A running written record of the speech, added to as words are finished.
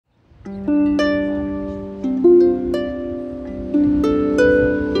Well,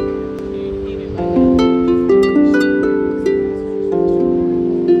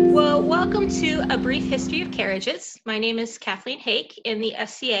 welcome to A Brief History of Carriages. My name is Kathleen Hake. In the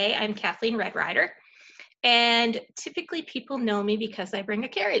SCA, I'm Kathleen Redrider. And typically people know me because I bring a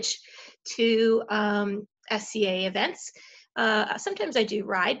carriage to SCA events. Sometimes I do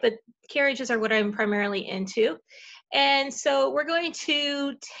ride, but carriages are what I'm primarily into. And so we're going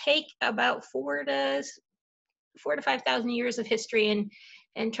to take about 4,000 to 5,000 years of history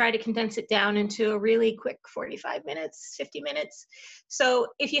and try to condense it down into a really quick 45 minutes, 50 minutes. So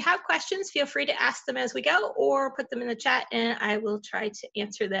if you have questions, feel free to ask them as we go or put them in the chat and I will try to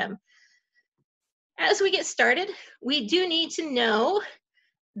answer them. As we get started, we do need to know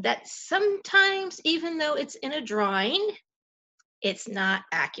that sometimes, even though it's in a drawing, it's not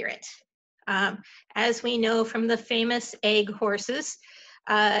accurate. As we know from the famous egg horses,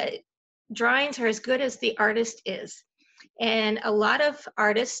 drawings are as good as the artist is. And a lot of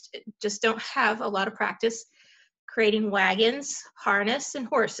artists just don't have a lot of practice creating wagons, harness, and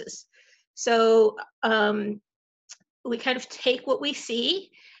horses. So we kind of take what we see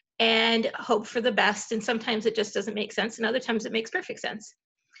and hope for the best. And sometimes it just doesn't make sense. And other times it makes perfect sense.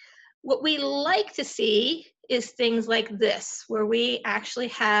 What we like to see is things like this, where we actually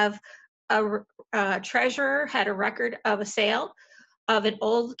have a treasurer had a record of a sale of an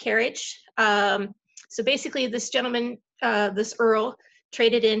old carriage. So basically this gentleman, this Earl,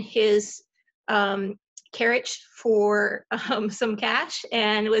 traded in his carriage for some cash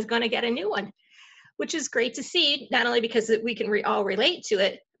and was going to get a new one, which is great to see, not only because we can all relate to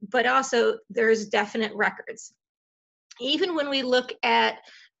it, but also there's definite records. Even when we look at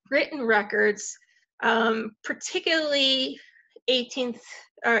written records, particularly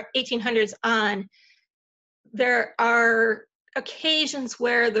 1800s on, there are occasions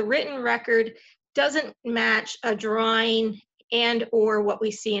where the written record doesn't match a drawing and or what we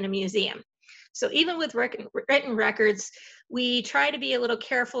see in a museum. So even with written records, we try to be a little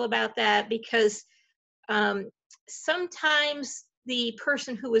careful about that because sometimes the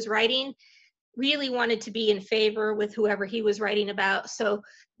person who was writing really wanted to be in favor with whoever he was writing about. So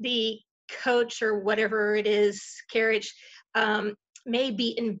the coach or whatever it is, carriage, may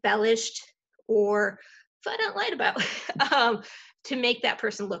be embellished or flat out lied about to make that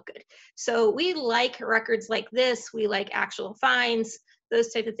person look good. So we like records like this. We like actual finds,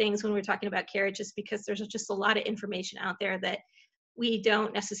 those type of things when we're talking about carriages, because there's just a lot of information out there that we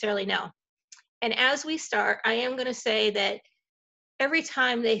don't necessarily know. And as we start, I am going to say that every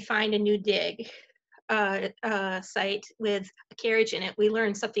time they find a new dig site with a carriage in it, we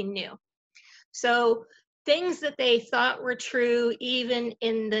learn something new. So things that they thought were true even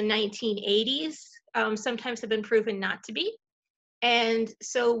in the 1980s sometimes have been proven not to be. And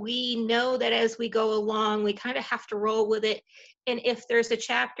so we know that as we go along, we kind of have to roll with it. And if there's a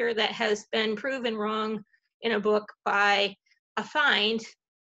chapter that has been proven wrong in a book by a find,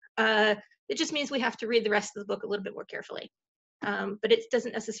 it just means we have to read the rest of the book a little bit more carefully. But it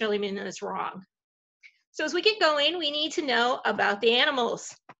doesn't necessarily mean that it's wrong. So as we get going, we need to know about the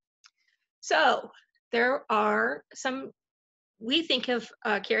animals. So there are some, we think of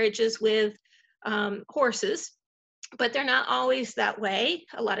carriages with horses, but they're not always that way.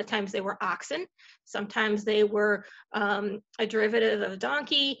 A lot of times they were oxen. Sometimes they were a derivative of a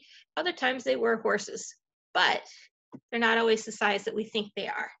donkey. Other times they were horses, but they're not always the size that we think they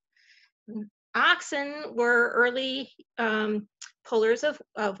are. Oxen were early pullers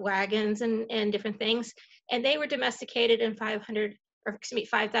of wagons and different things, and they were domesticated in 5,000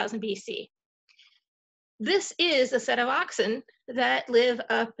 BC. This is a set of oxen that live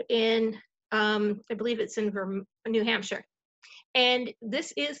up in, I believe it's in New Hampshire. And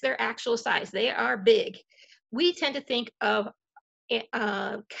this is their actual size. They are big. We tend to think of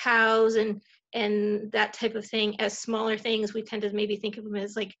cows and that type of thing as smaller things. We tend to maybe think of them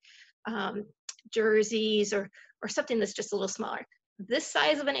as like jerseys or something that's just a little smaller. This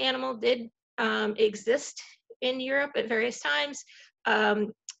size of an animal did exist in Europe at various times.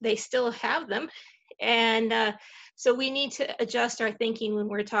 They still have them. And so we need to adjust our thinking when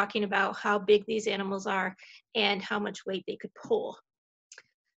we're talking about how big these animals are and how much weight they could pull.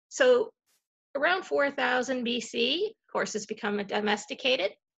 So around 4,000 BC, horses become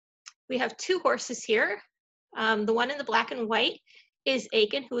domesticated. We have two horses here. The one in the black and white is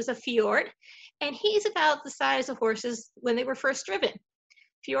Aiken, who is a fjord, and he's about the size of horses when they were first driven.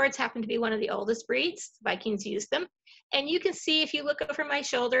 Fjords happen to be one of the oldest breeds. Vikings used them. And you can see, if you look over my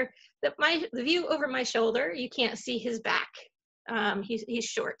shoulder, that the view over my shoulder, you can't see his back. He's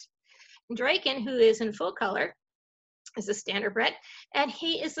short. Draken, who is in full color, is a standardbred, and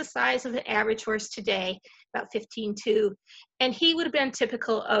he is the size of an average horse today, about 15'2", and he would have been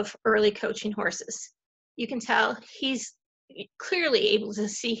typical of early coaching horses. You can tell he's clearly able to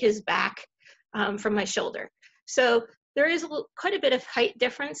see his back from my shoulder. So there is quite a bit of height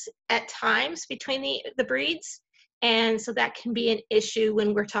difference at times between the breeds, and so that can be an issue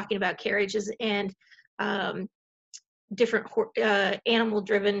when we're talking about carriages and different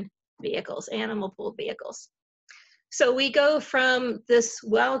animal-driven vehicles, animal-pulled vehicles. So we go from this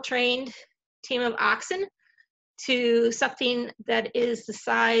well-trained team of oxen to something that is the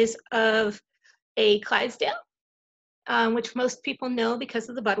size of a Clydesdale, which most people know because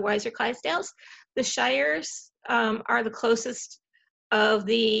of the Budweiser Clydesdales. The Shires are the closest of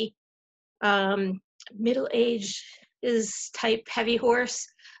the middle-aged type heavy horse,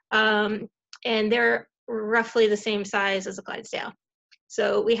 and they're roughly the same size as a Clydesdale.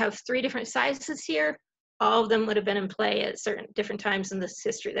 So we have 3 different sizes here. All of them would have been in play at different times in this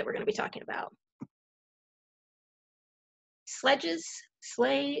history that we're going to be talking about. Sleds,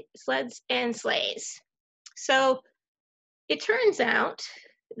 and sleighs. So it turns out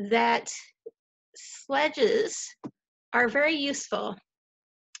that sledges are very useful.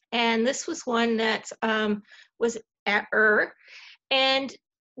 And this was one that was at and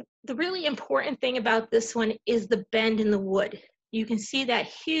the really important thing about this one is the bend in the wood. You can see that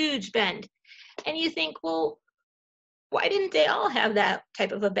huge bend. And you think, well, why didn't they all have that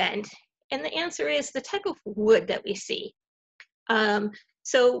type of a bend? And the answer is the type of wood that we see.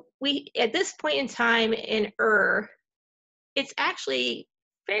 So at this point in time in it's actually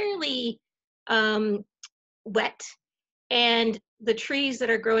fairly wet, and the trees that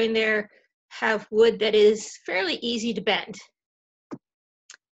are growing there have wood that is fairly easy to bend.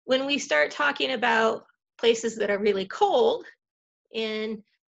 When we start talking about places that are really cold, in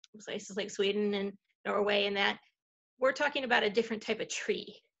places like Sweden and Norway and that, we're talking about a different type of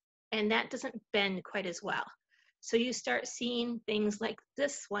tree, and that doesn't bend quite as well. So you start seeing things like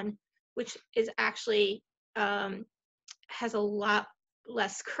this one, which is actually has a lot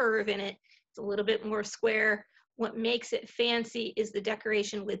less curve in it. It's a little bit more square. What makes it fancy is the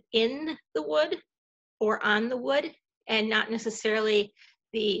decoration within the wood or on the wood, and not necessarily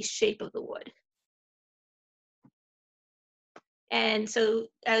the shape of the wood. And so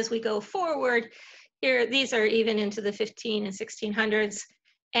as we go forward, here, these are even into the 15 and 1600s,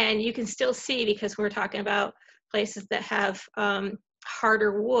 and you can still see, because we're talking about places that have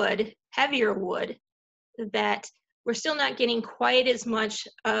harder wood, heavier wood, that we're still not getting quite as much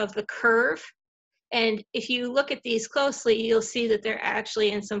of the curve. And if you look at these closely, you'll see that they're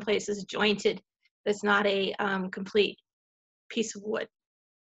actually in some places jointed. That's not a complete piece of wood.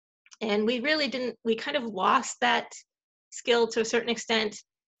 And we kind of lost that skill to a certain extent,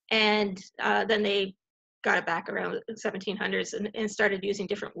 and then they got it back around the 1700s and started using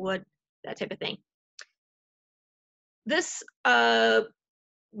different wood, that type of thing. This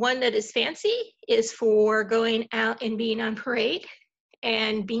one that is fancy is for going out and being on parade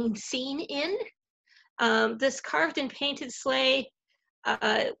and being seen in. This carved and painted sleigh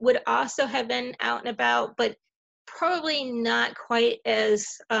would also have been out and about, but probably not quite as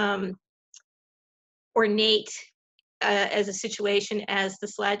ornate as a situation as the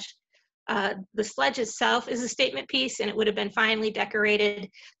sledge. The sledge itself is a statement piece, and it would have been finely decorated.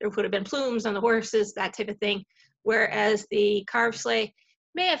 There would have been plumes on the horses, that type of thing, whereas the carved sleigh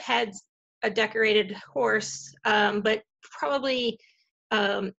may have had a decorated horse, but probably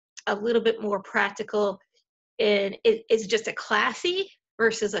a little bit more practical, and it's just a classy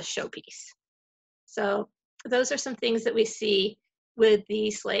versus a showpiece. So those are some things that we see with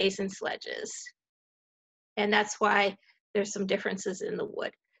the sleighs and sledges, and that's why there's some differences in the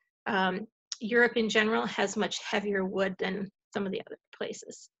wood. Europe in general has much heavier wood than some of the other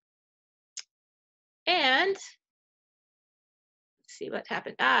places. And let's see what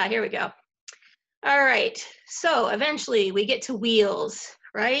happened. Here we go. All right, so eventually we get to wheels,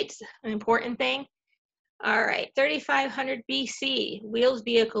 right? An important thing. All right, 3500 BC, wheeled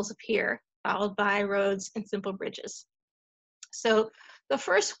vehicles appear, followed by roads and simple bridges. So the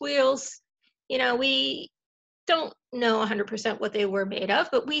first wheels, we don't know 100% what they were made of,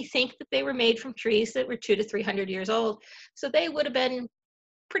 but we think that they were made from trees that were 200 to 300 years old. So they would have been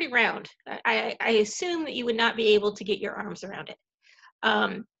pretty round. I assume that you would not be able to get your arms around it.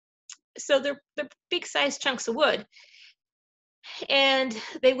 So they're big sized chunks of wood, and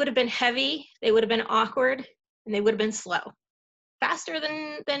they would have been heavy, they would have been awkward, and they would have been slow. Faster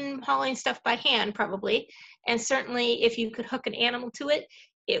than hauling stuff by hand, probably. And certainly if you could hook an animal to it,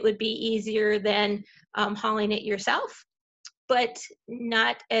 it would be easier than hauling it yourself, but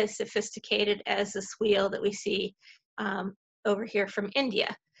not as sophisticated as this wheel that we see over here from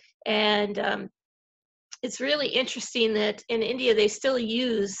India. And it's really interesting that in India they still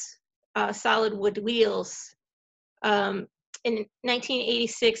use solid wood wheels. In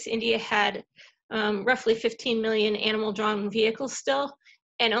 1986, India had roughly 15 million animal-drawn vehicles still,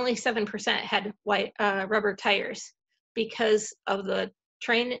 and only 7% had white rubber tires because of the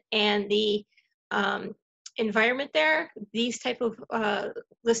terrain and the environment there. This type of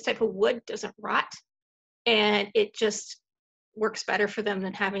wood doesn't rot, and it just works better for them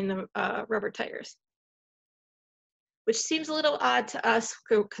than having the rubber tires, which seems a little odd to us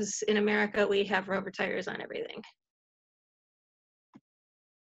because in America we have rubber tires on everything.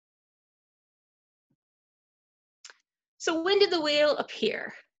 So when did the wheel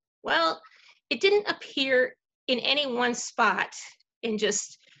appear? Well, it didn't appear in any one spot and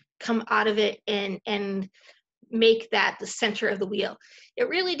just come out of it and make that the center of the wheel. It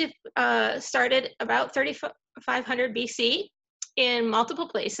really started about 3500 BC in multiple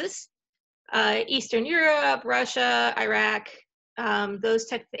places. Eastern Europe, Russia, Iraq, those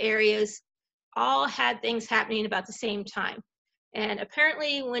type of areas all had things happening about the same time. And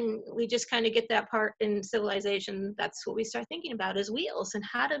apparently when we just kind of get that part in civilization, that's what we start thinking about is wheels and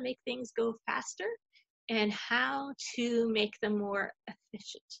how to make things go faster and how to make them more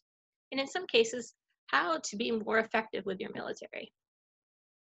efficient. And in some cases, how to be more effective with your military.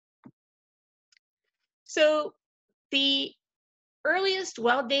 So the earliest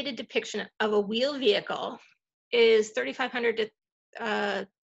well-dated depiction of a wheeled vehicle is 3500 to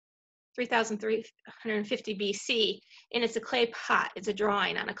 3350 BC, and it's a clay pot. It's a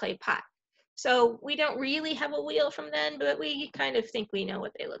drawing on a clay pot. So we don't really have a wheel from then, but we kind of think we know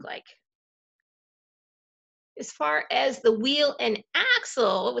what they look like. As far as the wheel and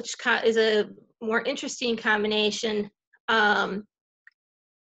axle, which is a more interesting combination, the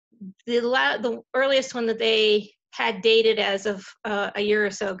earliest one that they had dated as of a year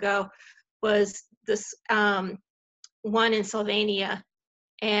or so ago was this one in Slovenia.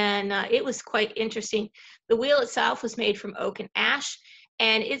 And it was quite interesting. The wheel itself was made from oak and ash,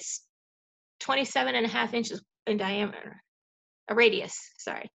 and it's 27.5 inches in diameter, a radius,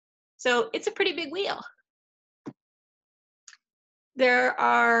 sorry. So it's a pretty big wheel. There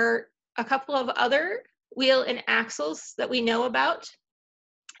are a couple of other wheel and axles that we know about.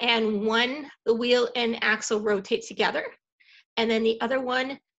 And one, the wheel and axle rotate together. And then the other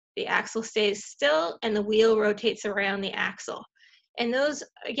one, the axle stays still and the wheel rotates around the axle. And those,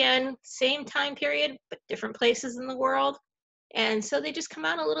 again, same time period, but different places in the world. And so they just come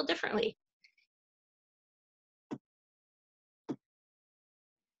out a little differently.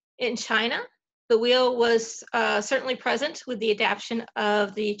 In China, the wheel was certainly present with the adaptation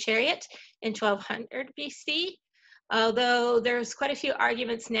of the chariot in 1200 BC, although there's quite a few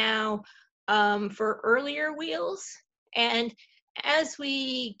arguments now for earlier wheels. And as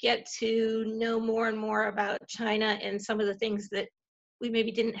we get to know more and more about China and some of the things that we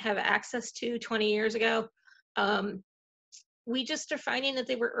maybe didn't have access to 20 years ago, we just are finding that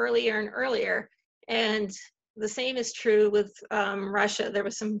they were earlier and earlier. And the same is true with Russia. There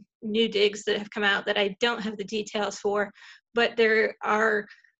was some new digs that have come out that I don't have the details for, but there are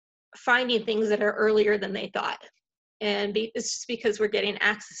finding things that are earlier than they thought. And it's just because we're getting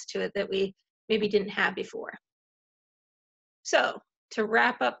access to it that we maybe didn't have before. So to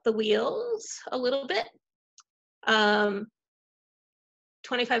wrap up the wheels a little bit,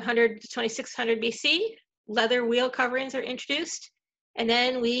 2500 to 2600 BC, leather wheel coverings are introduced, and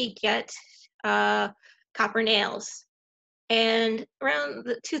then we get copper nails. And around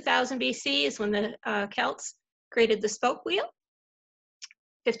the 2000 BC is when the Celts created the spoke wheel.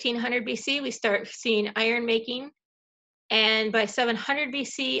 1500 BC, we start seeing iron making. And by 700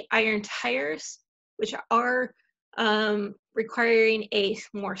 BC, iron tires, which are requiring a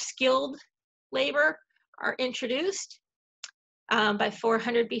more skilled labor, are introduced. By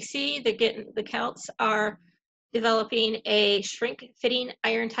 400 BC, the Celts are developing a shrink-fitting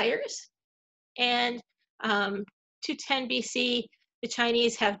iron tires. And 210 BC, the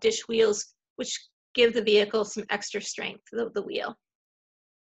Chinese have dish wheels, which give the vehicle some extra strength, the wheel.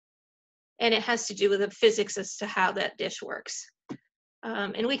 And it has to do with the physics as to how that dish works.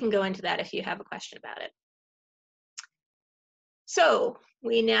 And we can go into that if you have a question about it. So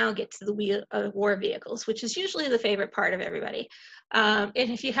we now get to the war vehicles, which is usually the favorite part of everybody. And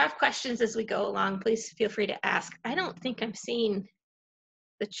if you have questions as we go along, please feel free to ask. I don't think I'm seeing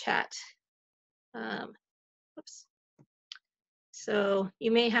the chat. Oops. So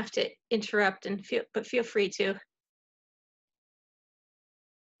you may have to interrupt but feel free to.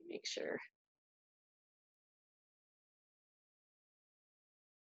 Make sure.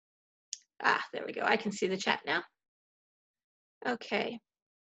 Ah, there we go. I can see the chat now. Okay.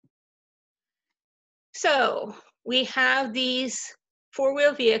 So we have these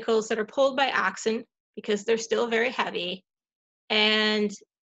four-wheel vehicles that are pulled by oxen because they're still very heavy. And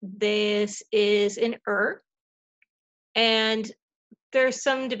this is an and there's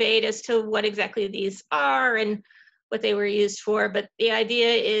some debate as to what exactly these are and what they were used for. But the idea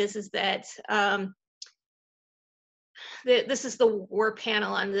is that this is the war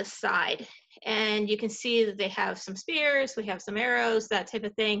panel on this side. And you can see that they have some spears, we have some arrows, that type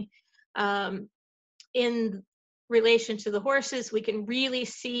of thing. In relation to the horses, we can really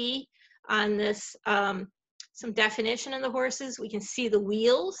see on this some definition of the horses. We can see the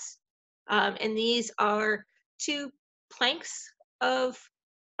wheels, and these are two planks of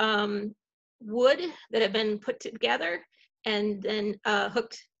wood that have been put together and then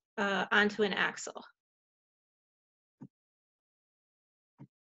hooked onto an axle.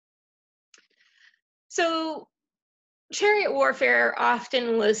 So chariot warfare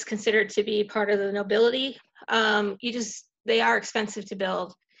often was considered to be part of the nobility. They are expensive to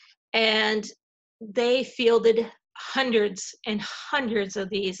build, and they fielded hundreds and hundreds of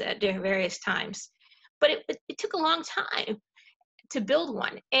these at various times. But it took a long time to build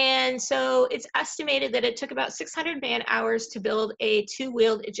one. And so it's estimated that it took about 600 man hours to build a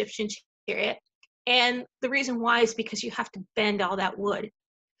two-wheeled Egyptian chariot. And the reason why is because you have to bend all that wood.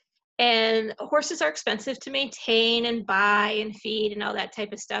 And horses are expensive to maintain and buy and feed and all that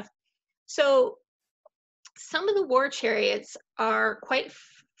type of stuff. So some of the war chariots are quite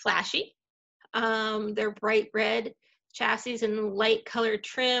flashy. They're bright red chassis and light colored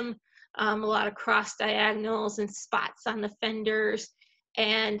trim, a lot of cross diagonals and spots on the fenders,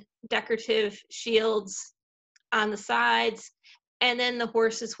 and decorative shields on the sides. And then the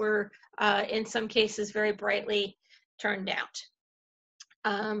horses were, in some cases, very brightly turned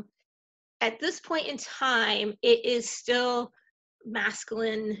out. At this point in time, it is still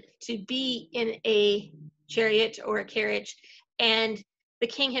masculine to be in a chariot or a carriage, and the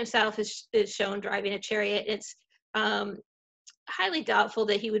king himself is shown driving a chariot. It's highly doubtful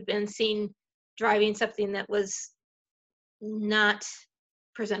that he would have been seen driving something that was not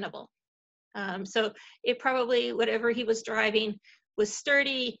presentable. So it probably, whatever he was driving was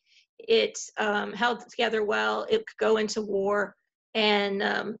sturdy, it held together well, it could go into war,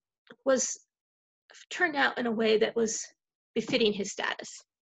 and was turned out in a way that was befitting his status.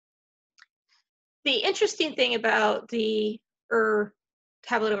 The interesting thing about the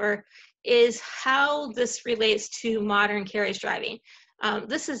tablet of Ur is how this relates to modern carriage driving.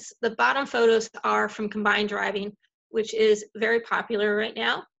 The bottom photos are from combined driving, which is very popular right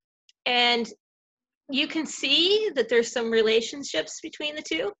now. And you can see that there's some relationships between the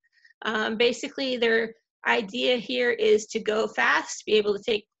two. Basically, their idea here is to go fast, be able to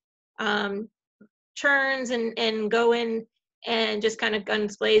take turns and go in and just kind of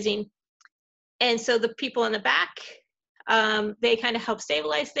guns blazing. And so the people in the back, they kind of help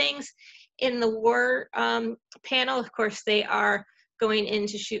stabilize things. In the war panel, of course, they are going in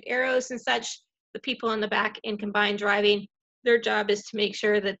to shoot arrows and such. The people in the back in combined driving, their job is to make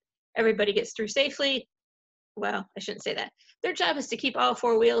sure that everybody gets through safely. Well, I shouldn't say that. Their job is to keep all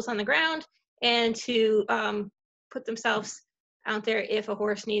four wheels on the ground and to put themselves out there if a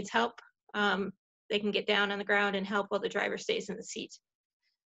horse needs help. They can get down on the ground and help while the driver stays in the seat.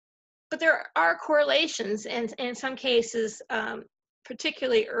 But there are correlations, and in some cases,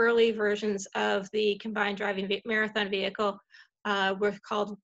 particularly early versions of the combined driving marathon vehicle were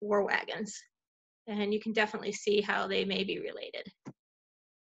called war wagons. And you can definitely see how they may be related.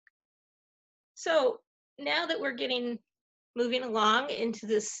 So now that we're moving along into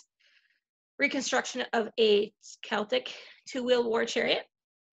this reconstruction of a Celtic two-wheel war chariot,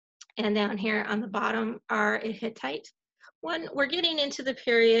 and down here on the bottom are a Hittite one, we're getting into the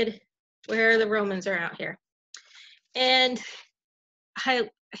period where the Romans are out here. And I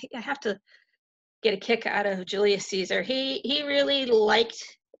have to get a kick out of Julius Caesar. He really liked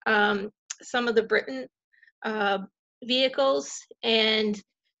some of the Britain vehicles, and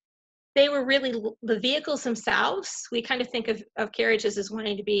they were really, the vehicles themselves, we kind of think of carriages as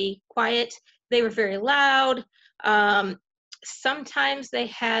wanting to be quiet. They were very loud. Sometimes they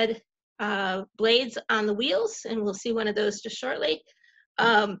had blades on the wheels, and we'll see one of those just shortly.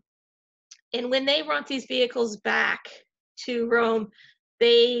 And when they brought these vehicles back to Rome,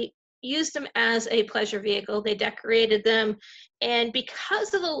 they used them as a pleasure vehicle. They decorated them, and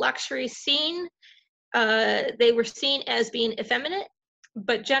because of the luxury scene, they were seen as being effeminate,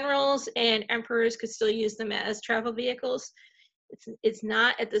 but generals and emperors could still use them as travel vehicles. It's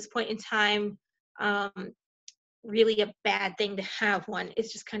not at this point in time really a bad thing to have one.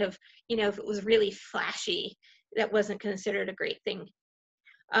 It's just kind of, if it was really flashy that wasn't considered a great thing.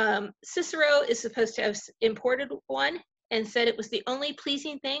 Cicero is supposed to have imported one and said it was the only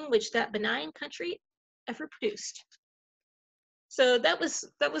pleasing thing which that benign country ever produced. So that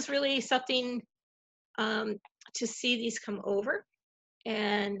was really something to see these come over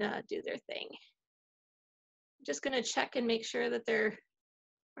and do their thing. I'm just going to check and make sure that there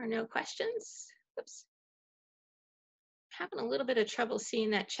are no questions. Oops. Having a little bit of trouble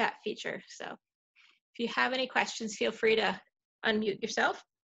seeing that chat feature. So if you have any questions, feel free to unmute yourself.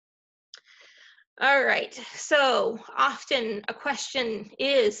 All right, so often a question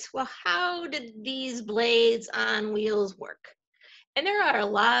is, well, how did these blades on wheels work? And there are a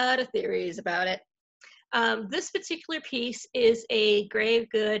lot of theories about it. This particular piece is a grave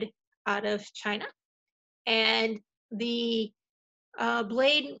good out of China, and the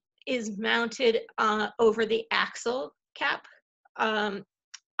blade is mounted over the axle cap on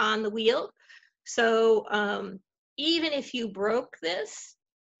the wheel. So even if you broke this,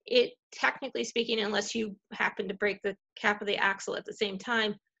 it technically speaking, unless you happen to break the cap of the axle at the same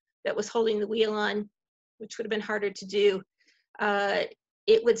time that was holding the wheel on, which would have been harder to do,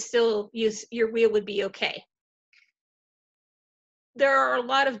 it would still your wheel would be okay. There are a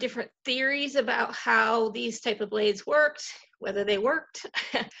lot of different theories about how these type of blades worked, whether they worked.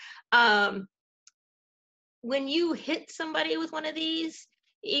 When you hit somebody with one of these,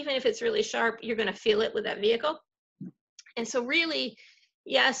 even if it's really sharp, you're going to feel it with that vehicle. And so really,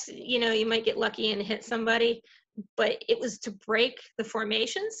 yes, you know, you might get lucky and hit somebody, but it was to break the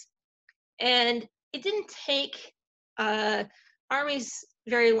formations. And it didn't take armies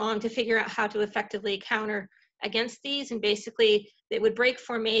very long to figure out how to effectively counter against these. And basically, they would break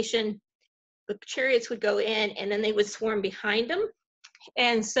formation, the chariots would go in, and then they would swarm behind them.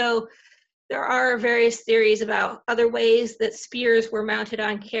 And so there are various theories about other ways that spears were mounted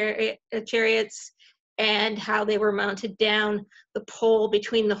on chariots and how they were mounted down the pole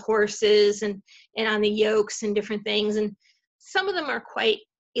between the horses and on the yokes and different things. And some of them are quite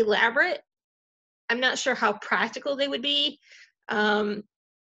elaborate. I'm not sure how practical they would be.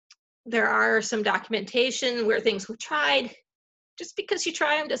 There are some documentation where things were tried. Just because you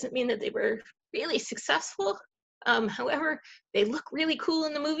try them doesn't mean that they were really successful. However, they look really cool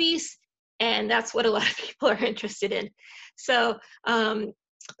in the movies, and that's what a lot of people are interested in. So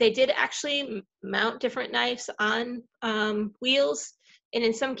they did actually mount different knives on wheels, and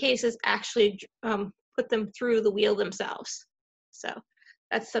in some cases actually put them through the wheel themselves. So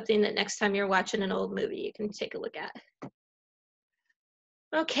that's something that next time you're watching an old movie, you can take a look at.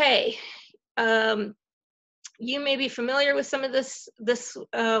 Okay, you may be familiar with some of this. This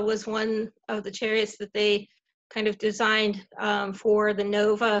was one of the chariots that they kind of designed for the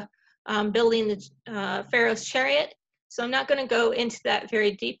Nova building the Pharaoh's chariot. So I'm not going to go into that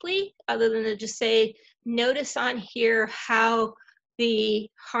very deeply, other than to just say, notice on here how the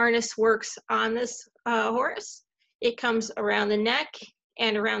harness works on this horse. It comes around the neck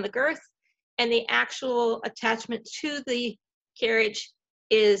and around the girth, and the actual attachment to the carriage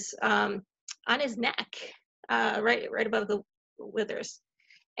is on his neck, right above the withers.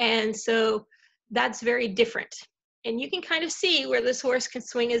 And so that's very different. And you can kind of see where this horse can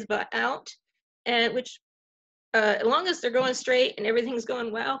swing his butt out, and which, as long as they're going straight and everything's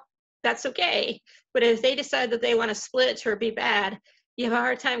going well, that's okay. But if they decide that they want to split or be bad, you have a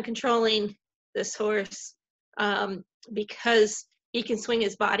hard time controlling this horse because he can swing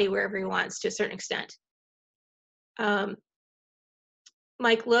his body wherever he wants to a certain extent.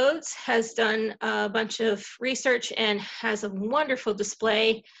 Mike Lodes has done a bunch of research and has a wonderful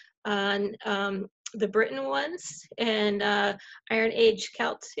display on the Britain ones and Iron Age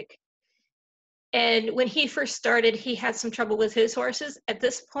Celtic. And when he first started, he had some trouble with his horses. At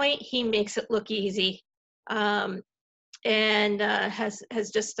this point, he makes it look easy and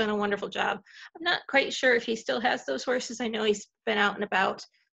has just done a wonderful job. I'm not quite sure if he still has those horses. I know he's been out and about,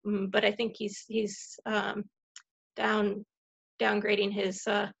 but I think he's downgrading his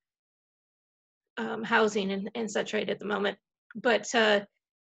housing and such right at the moment. But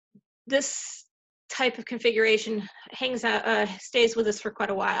this type of configuration stays with us for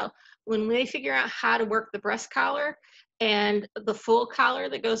quite a while. When we figure out how to work the breast collar and the full collar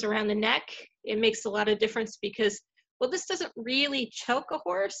that goes around the neck, it makes a lot of difference because, well, this doesn't really choke a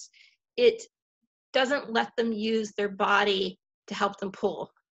horse. It doesn't let them use their body to help them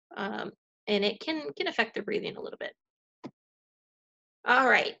pull. And it can affect their breathing a little bit. All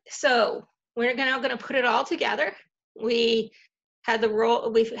right, so we're now going to put it all together. We had the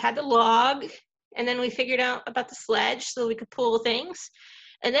log, and then we figured out about the sledge so we could pull things.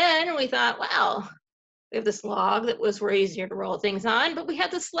 And then we thought, wow, we have this log that was easier to roll things on, but we had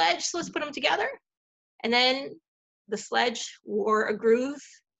the sledge, so let's put them together. And then the sledge wore a groove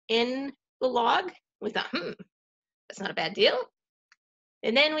in the log. We thought, that's not a bad deal.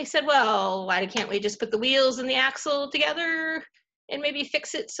 And then we said, well, why can't we just put the wheels and the axle together and maybe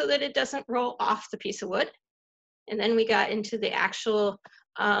fix it so that it doesn't roll off the piece of wood? And then we got into the actual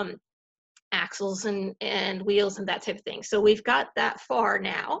axles and wheels and that type of thing. So we've got that far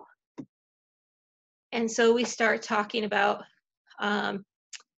now. And so we start talking about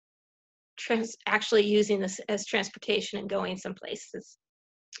actually using this as transportation and going some places.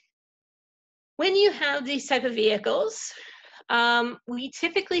 When you have these type of vehicles, we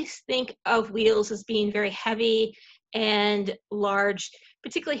typically think of wheels as being very heavy and large,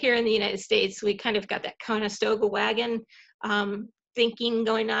 particularly here in the United States. We kind of got that Conestoga wagon thinking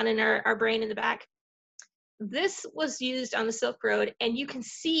going on in our brain in the back. This was used on the Silk Road, and you can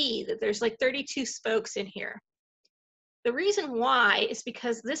see that there's like 32 spokes in here. The reason why is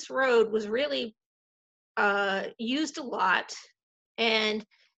because this road was really used a lot and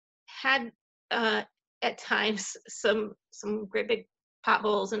had at times some great big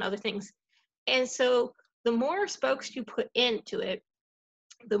potholes and other things. And so the more spokes you put into it,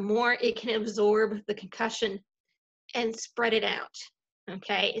 the more it can absorb the concussion and spread it out.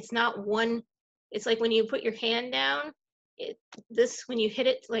 Okay, it's not one. It's like when you put your hand down, when you hit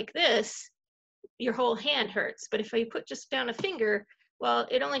it like this, your whole hand hurts. But if you put just down a finger, well,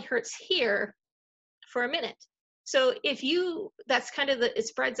 it only hurts here for a minute. So that's kind of it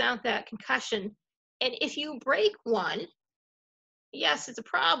spreads out that concussion. And if you break one, yes, it's a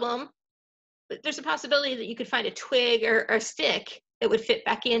problem, but there's a possibility that you could find a twig or a stick that would fit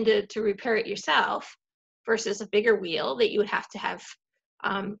back in to repair it yourself, versus a bigger wheel that you would have to have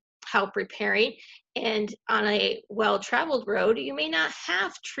help repairing. And on a well-traveled road, you may not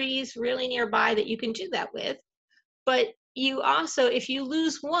have trees really nearby that you can do that with. But you also, if you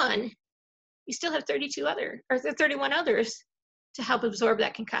lose one, you still have 31 others to help absorb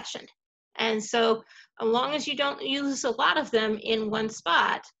that concussion. And so as long as you don't use a lot of them in one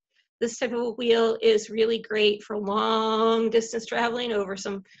spot, this type of wheel is really great for long distance traveling over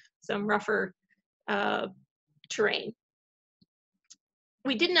some rougher terrain.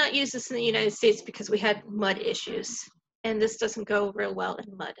 We did not use this in the United States because we had mud issues, and this doesn't go real well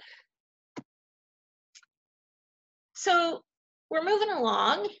in mud. So we're moving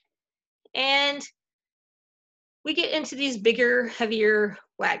along, and we get into these bigger, heavier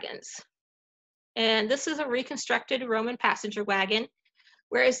wagons. And this is a reconstructed Roman passenger wagon,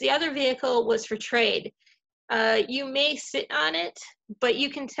 whereas the other vehicle was for trade. You may sit on it, but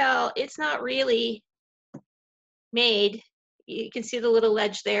you can tell it's not really made. You can see the little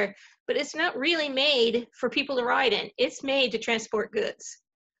ledge there, but it's not really made for people to ride in. It's made to transport goods.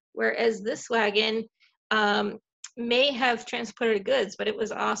 Whereas this wagon may have transported goods, but it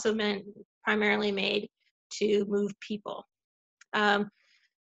was also primarily made to move people.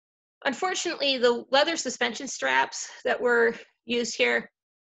 Unfortunately, the leather suspension straps that were used here,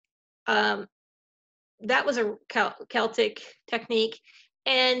 that was a Celtic technique,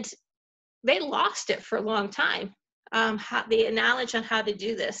 and they lost it for a long time, the knowledge on how to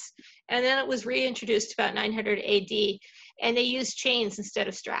do this. And then it was reintroduced about 900 AD, and they used chains instead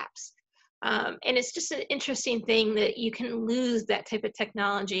of straps. And it's just an interesting thing that you can lose that type of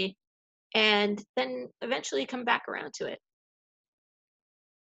technology and then eventually come back around to it.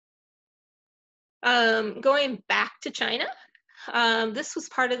 Going back to China, this was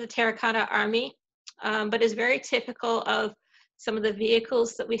part of the Terracotta Army, but is very typical of some of the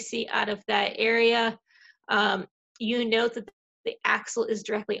vehicles that we see out of that area. You note that the axle is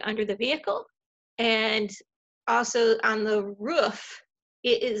directly under the vehicle, and also on the roof,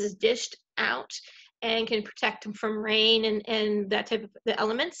 it is dished out and can protect them from rain and that type of the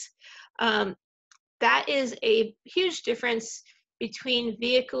elements. That is a huge difference between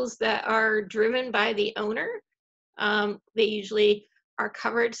vehicles that are driven by the owner. They usually are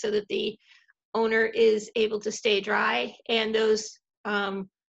covered so that the owner is able to stay dry, and those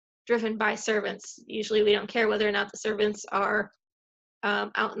driven by servants. Usually we don't care whether or not the servants are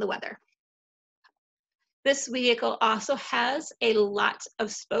out in the weather. This vehicle also has a lot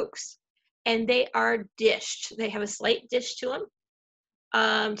of spokes, and they are dished. They have a slight dish to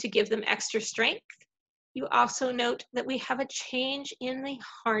them to give them extra strength. You also note that we have a change in the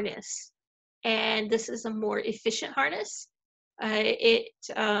harness, and this is a more efficient harness. It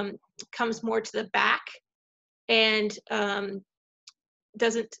comes more to the back and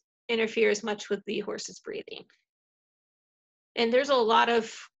doesn't interfere as much with the horse's breathing. And there's a lot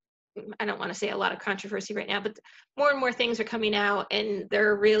of, I don't want to say a lot of controversy right now, but more and more things are coming out, and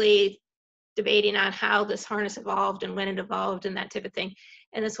they're really debating on how this harness evolved and when it evolved and that type of thing.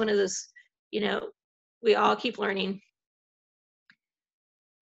 And it's one of those, we all keep learning.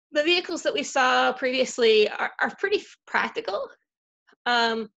 The vehicles that we saw previously are pretty practical.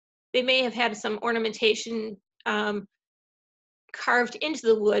 They may have had some ornamentation carved into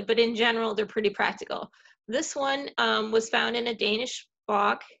the wood, but in general, they're pretty practical. This one was found in a Danish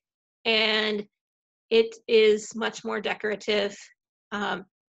bog, and it is much more decorative.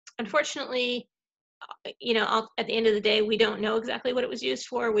 Unfortunately, at the end of the day, we don't know exactly what it was used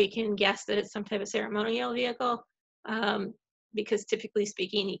for. We can guess that it's some type of ceremonial vehicle, because typically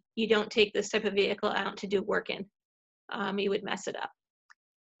speaking, you don't take this type of vehicle out to do work in. You would mess it up.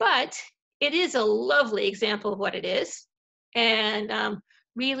 But it is a lovely example of what it is, and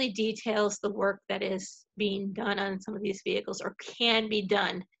really details the work that is being done on some of these vehicles, or can be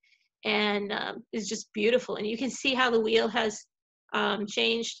done, and is just beautiful. And you can see how the wheel has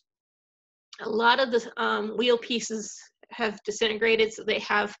changed. A lot of the wheel pieces have disintegrated, so they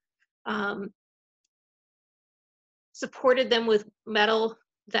have supported them with metal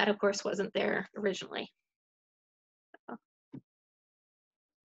that, of course, wasn't there originally.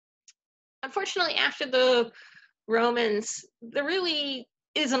 Unfortunately, after the Romans, there really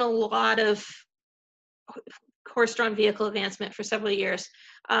isn't a lot of horse-drawn vehicle advancement for several years.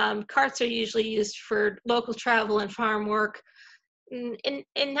 Carts are usually used for local travel and farm work, and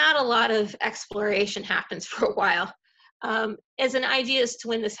not a lot of exploration happens for a while. As an idea as to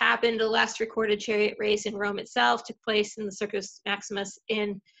when this happened, the last recorded chariot race in Rome itself took place in the Circus Maximus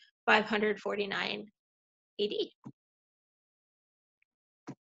in 549 AD.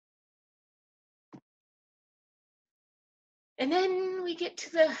 And then we get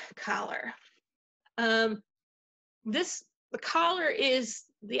to the collar. The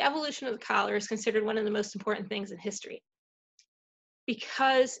evolution of the collar is considered one of the most important things in history,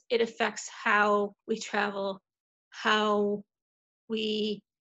 because it affects how we travel, how we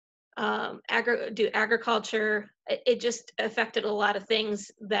do agriculture. It just affected a lot of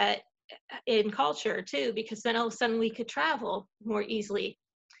things that in culture too, because then all of a sudden we could travel more easily.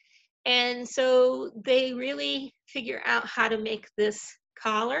 And so they really figure out how to make this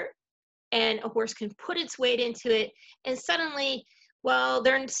collar, and a horse can put its weight into it, and suddenly, while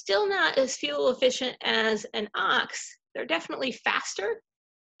they're still not as fuel efficient as an ox, they're definitely faster,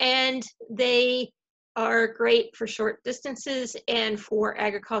 and they are great for short distances and for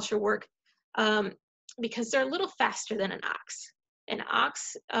agriculture work, because they're a little faster than an ox. An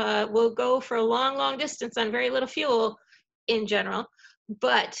ox will go for a long, long distance on very little fuel in general,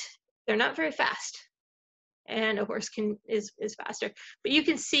 but they're not very fast. And a horse is faster. But you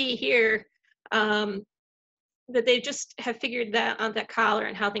can see here that they just have figured that out, that collar,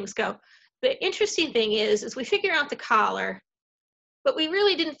 and how things go. The interesting thing is we figure out the collar, but we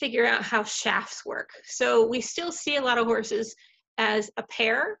really didn't figure out how shafts work. So we still see a lot of horses as a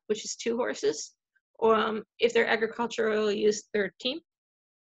pair, which is two horses, or if they're agricultural, use their team,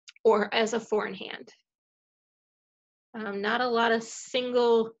 or as a four in hand. Not a lot of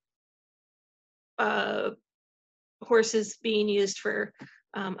single horses being used for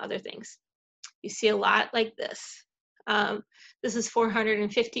other things. You see a lot like this. This is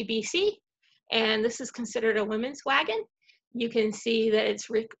 450 BC, and this is considered a women's wagon. You can see that it's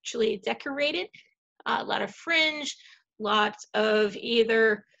richly decorated, a lot of fringe, lots of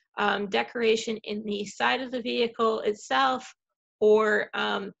either decoration in the side of the vehicle itself, or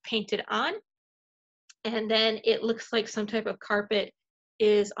painted on. And then it looks like some type of carpet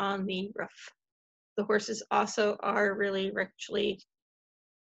is on the roof. The horses also are really richly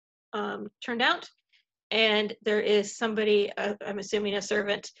turned out, and there is somebody, I'm assuming a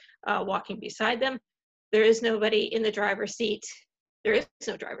servant, walking beside them. There is nobody in the driver's seat. There is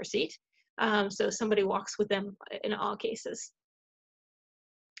no driver's seat, so somebody walks with them in all cases.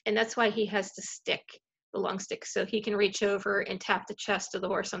 And that's why he has the stick, the long stick, so he can reach over and tap the chest of the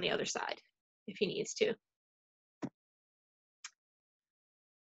horse on the other side if he needs to.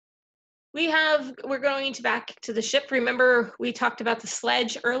 We're going back to the ship. Remember, we talked about the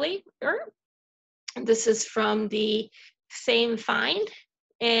sledge earlier. This is from the same find,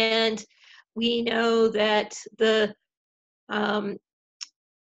 and we know that the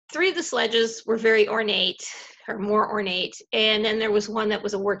three of the sledges were very ornate, or more ornate, and then there was one that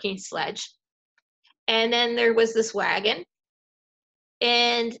was a working sledge. And then there was this wagon,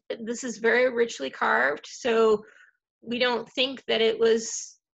 and this is very richly carved, so we don't think that it was,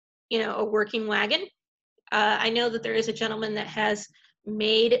 a working wagon. I know that there is a gentleman that has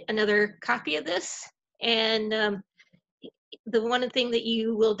made another copy of this, and the one thing that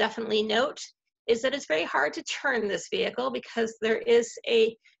you will definitely note is that it's very hard to turn this vehicle, because there is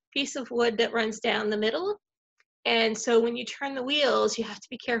a piece of wood that runs down the middle, and so when you turn the wheels, you have to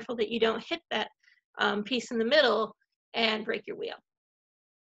be careful that you don't hit that piece in the middle and break your wheel.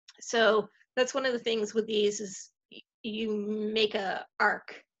 So that's one of the things with these is you make a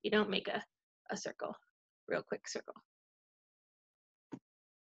arc. You don't make a circle, real quick circle.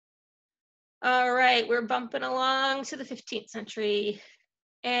 All right, we're bumping along to the 15th century.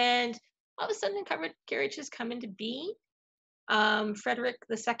 And all of a sudden, covered carriages come into being. Frederick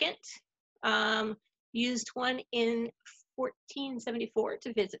II used one in 1474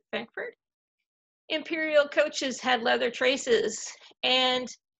 to visit Frankfurt. Imperial coaches had leather traces, and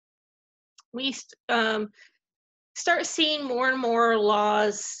we start seeing more and more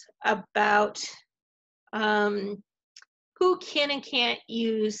laws about who can and can't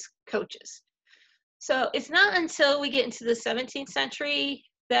use coaches. So it's not until we get into the 17th century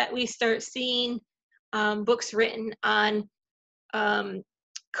that we start seeing books written on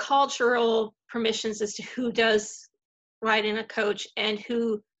cultural permissions as to who does ride in a coach and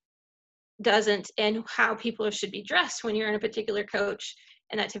who doesn't, and how people should be dressed when you're in a particular coach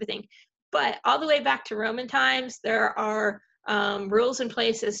and that type of thing. But all the way back to Roman times, there are rules in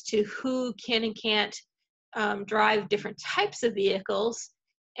place as to who can and can't drive different types of vehicles.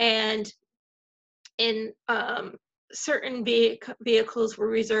 And in certain vehicles were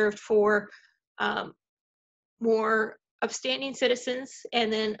reserved for more upstanding citizens,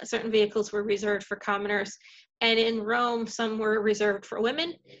 and then certain vehicles were reserved for commoners. And in Rome, some were reserved for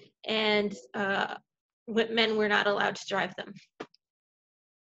women, and men were not allowed to drive them.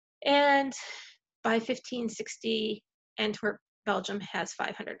 And by 1560, Antwerp, Belgium has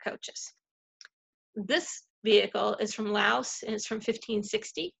 500 coaches. This vehicle is from Laos, and it's from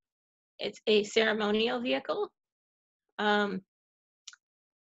 1560. It's a ceremonial vehicle. I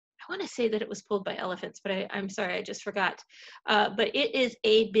want to say that it was pulled by elephants, but I'm sorry, I just forgot. But it is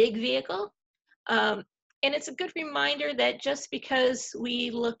a big vehicle. And it's a good reminder that just because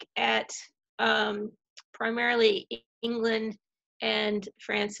we look at primarily England and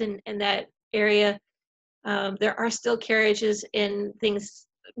France and that area, there are still carriages and things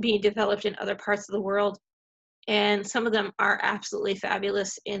being developed in other parts of the world. And some of them are absolutely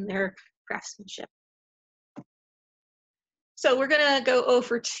fabulous in their craftsmanship. So we're going to go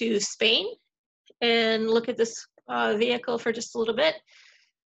over to Spain and look at this vehicle for just a little bit.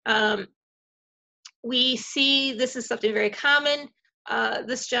 We see this is something very common.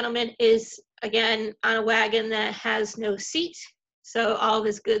 This gentleman is, again, on a wagon that has no seat, so all of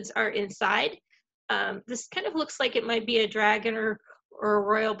his goods are inside. This kind of looks like it might be a dragon or a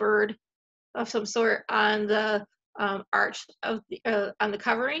royal bird of some sort on the arch of on the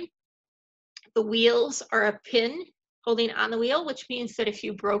covering. The wheels are a pin holding on the wheel, which means that if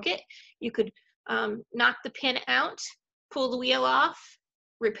you broke it, you could knock the pin out, pull the wheel off,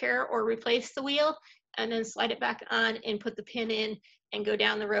 repair or replace the wheel, and then slide it back on and put the pin in and go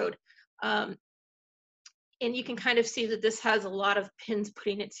down the road. And you can kind of see that this has a lot of pins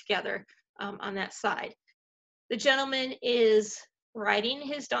putting it together on that side. The gentleman is riding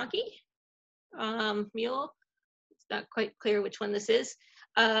his donkey, mule. It's not quite clear which one this is.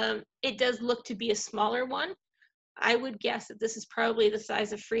 It does look to be a smaller one. I would guess that this is probably the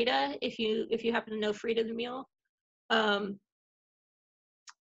size of Frida, if you happen to know Frida the mule,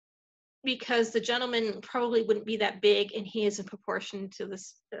 because the gentleman probably wouldn't be that big, and he is in proportion to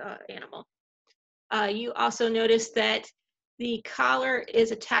this animal. You also notice that the collar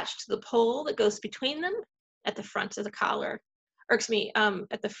is attached to the pole that goes between them at the front of the collar, or excuse me,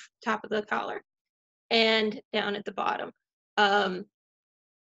 at the top of the collar and down at the bottom.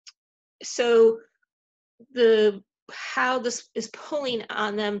 So how this is pulling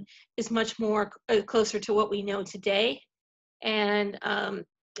on them is much more closer to what we know today, and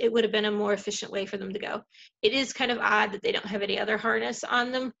it would have been a more efficient way for them to go. It is kind of odd that they don't have any other harness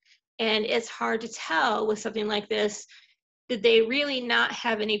on them, and it's hard to tell with something like this, did they really not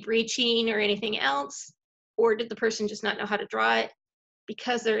have any breeching or anything else, or did the person just not know how to draw it?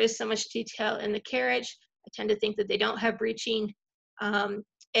 Because there is so much detail in the carriage, I tend to think that they don't have breeching,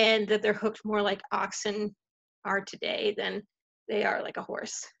 and that they're hooked more like oxen are today than they are like a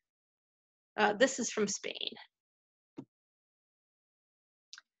horse. This is from Spain.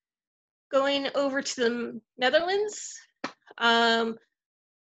 Going over to the Netherlands, Guillaume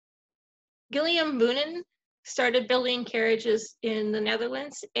Boonen started building carriages in the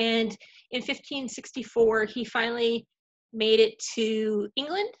Netherlands, and in 1564 he finally made it to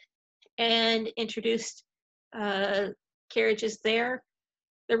England and introduced carriages there.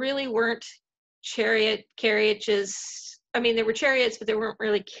 There really weren't carriages. I mean, there were chariots, but there weren't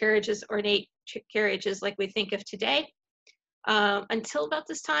really carriages, ornate carriages like we think of today, until about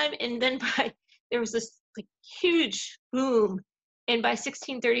this time. And then there was this like huge boom And by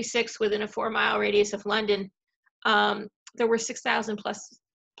 1636, within a 4-mile radius of London, there were 6,000 plus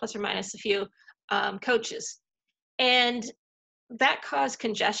or minus a few coaches. And that caused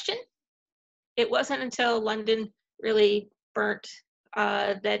congestion. It wasn't until London really burnt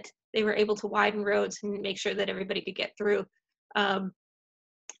that they were able to widen roads and make sure that everybody could get through.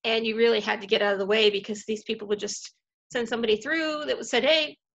 And you really had to get out of the way, because these people would just send somebody through that would said,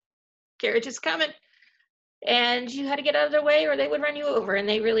 hey, carriage is coming. And you had to get out of their way or they would run you over, and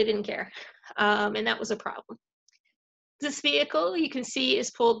they really didn't care. And that was a problem. This vehicle, you can see,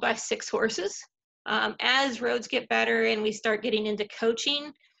 is pulled by 6 horses. As roads get better and we start getting into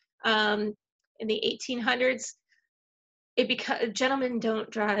coaching in the 1800s, gentlemen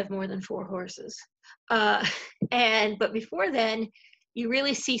don't drive more than 4 horses. But before then, you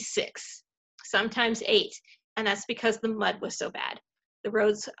really see 6, sometimes 8, and that's because the mud was so bad. The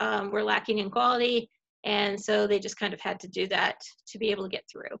roads were lacking in quality, and so they just kind of had to do that to be able to get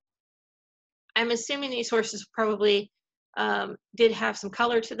through. I'm assuming these horses probably did have some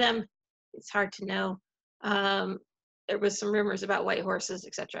color to them. It's hard to know. There was some rumors about white horses,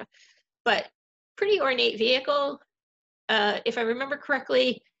 etc. But pretty ornate vehicle. If I remember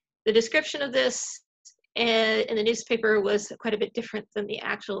correctly, the description of this in the newspaper was quite a bit different than the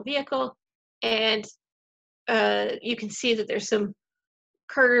actual vehicle. And you can see that there's some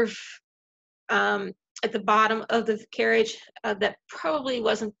curve at the bottom of the carriage that probably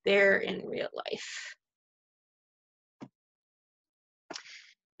wasn't there in real life.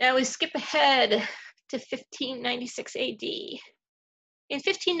 Now we skip ahead to 1596 AD. In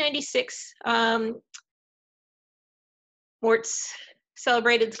 1596, Mortz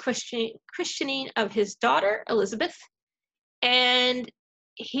celebrated the christening of his daughter, Elizabeth, and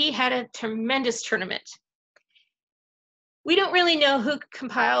he had a tremendous tournament. We don't really know who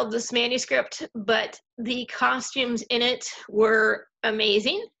compiled this manuscript, but the costumes in it were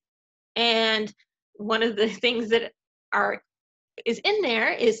amazing. And one of the things that is in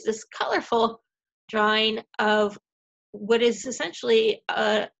there is this colorful drawing of what is essentially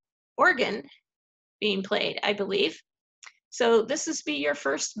an organ being played, I believe. So this is be your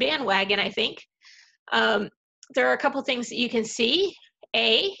first bandwagon, I think. There are a couple things that you can see.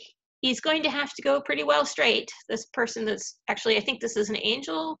 He's going to have to go pretty well straight. This person that's actually, I think this is an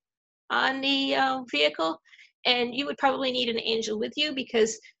angel on the vehicle, and you would probably need an angel with you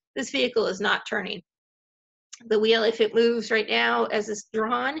because this vehicle is not turning. The wheel, if it moves right now as it's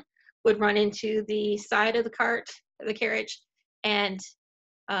drawn, would run into the side of the cart, of the carriage, and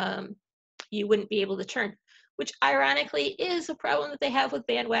you wouldn't be able to turn, which ironically is a problem that they have with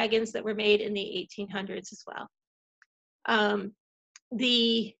bandwagons that were made in the 1800s as well.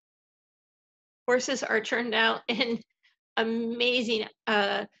 The horses are turned out in amazing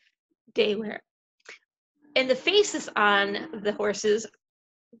day wear. And the faces on the horses,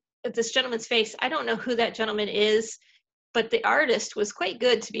 this gentleman's face, I don't know who that gentleman is, but the artist was quite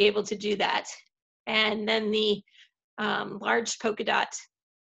good to be able to do that. And then the large polka dot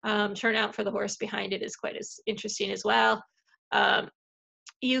turnout for the horse behind it is quite as interesting as well.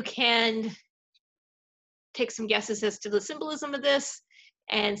 You can take some guesses as to the symbolism of this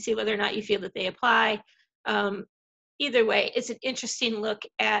and see whether or not you feel that they apply. Either way, it's an interesting look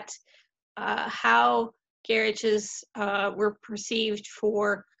at how carriages were perceived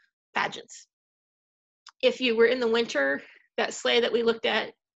for pageants. If you were in the winter, that sleigh that we looked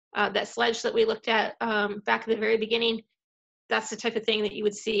at, that sledge that we looked at back at the very beginning, that's the type of thing that you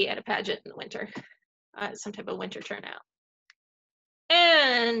would see at a pageant in the winter, some type of winter turnout.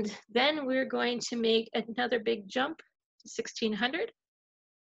 And then we're going to make another big jump to 1600.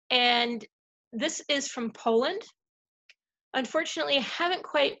 And this is from Poland. Unfortunately, I haven't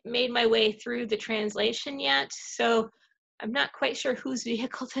quite made my way through the translation yet, so I'm not quite sure whose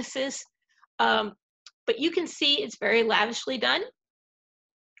vehicle this is. But you can see it's very lavishly done.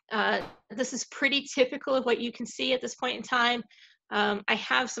 This is pretty typical of what you can see at this point in time. I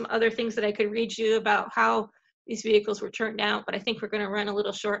have some other things that I could read you about how these vehicles were turned out, but I think we're going to run a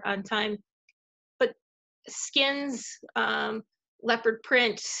little short on time. But skins, leopard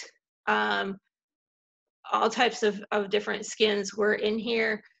print, all types of different skins were in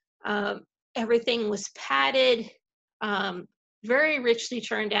here. Everything was padded, very richly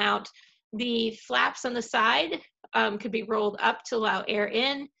turned out. The flaps on the side could be rolled up to allow air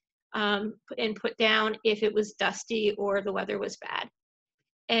in and put down if it was dusty or the weather was bad.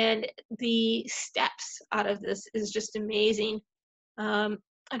 And the steps out of this is just amazing.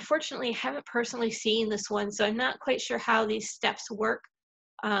 Unfortunately, I haven't personally seen this one, so I'm not quite sure how these steps work.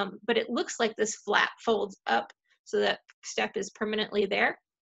 But it looks like this flap folds up so that step is permanently there.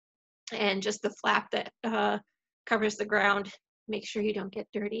 And just the flap that covers the ground make sure you don't get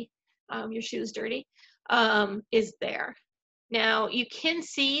dirty, your shoes dirty, is there. Now you can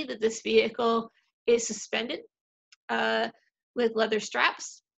see that this vehicle is suspended with leather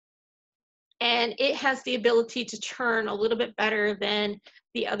straps, and it has the ability to turn a little bit better than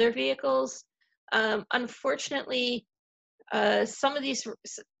the other vehicles. Unfortunately, some of these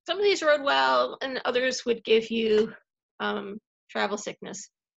rode well, and others would give you travel sickness,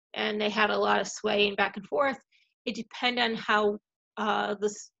 and they had a lot of swaying back and forth. It depended on how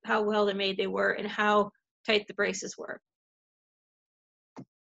well they made they were and how tight the braces were.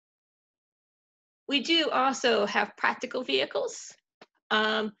 We do also have practical vehicles,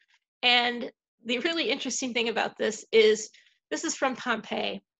 and the really interesting thing about this is from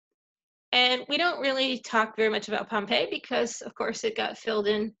Pompeii. And we don't really talk very much about Pompeii because, of course, it got filled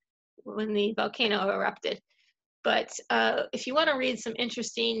in when the volcano erupted. But if you want to read some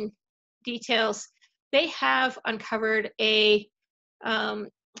interesting details, they have uncovered a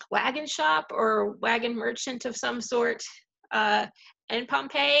wagon shop or wagon merchant of some sort in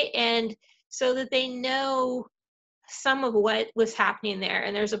Pompeii, and so that they know some of what was happening there.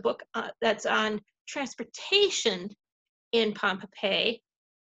 And there's a book that's on transportation in Pompeii,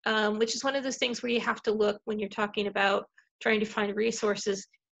 which is one of those things where you have to look when you're talking about trying to find resources.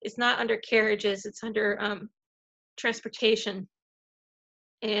 It's not under carriages, it's under transportation.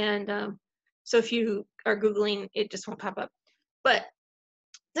 And so if you are Googling, it just won't pop up. But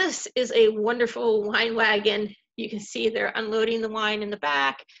this is a wonderful wine wagon. You can see they're unloading the wine in the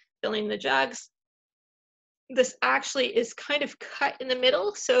back, filling the jugs. This actually is kind of cut in the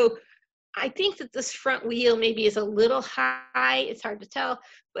middle, so I think that this front wheel maybe is a little high. It's hard to tell,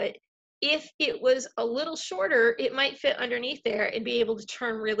 but if it was a little shorter, it might fit underneath there and be able to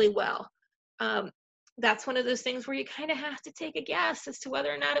turn really well. That's one of those things where you kind of have to take a guess as to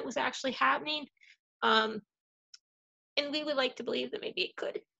whether or not it was actually happening. And we would like to believe that maybe it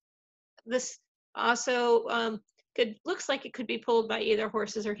could. This also looks like it could be pulled by either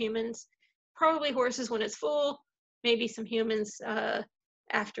horses or humans. Probably horses when it's full, maybe some humans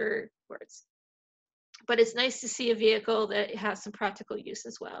afterwards. But it's nice to see a vehicle that has some practical use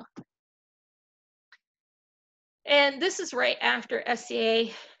as well. And this is right after SCA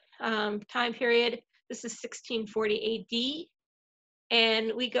time period. This is 1640 AD.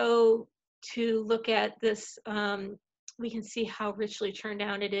 And we go to look at this, we can see how richly turned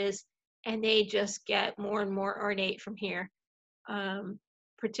out it is. And they just get more and more ornate from here,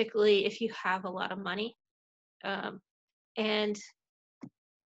 particularly if you have a lot of money. And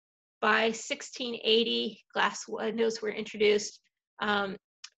by 1680, glass windows were introduced.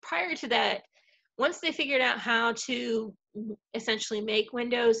 Prior to that, once they figured out how to essentially make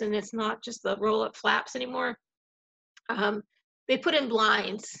windows, and it's not just the roll-up flaps anymore, they put in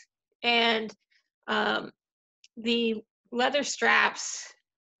blinds, and the leather straps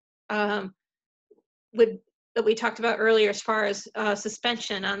that we talked about earlier as far as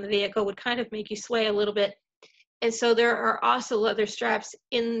suspension on the vehicle would kind of make you sway a little bit. And so there are also leather straps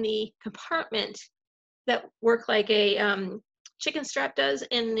in the compartment that work like a chicken strap does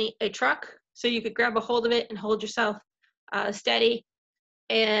in a truck. So you could grab a hold of it and hold yourself steady.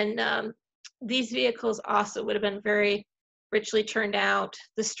 And these vehicles also would have been very richly turned out.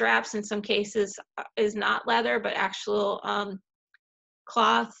 The straps in some cases is not leather, but actual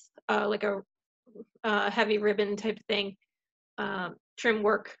cloth, like a heavy ribbon type of thing, trim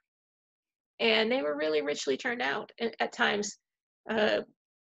work. And they were really richly turned out at times,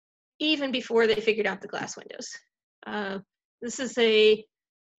 even before they figured out the glass windows. This is a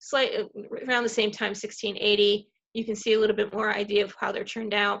slight, around the same time, 1680. You can see a little bit more idea of how they're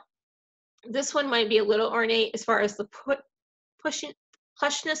turned out. This one might be a little ornate as far as the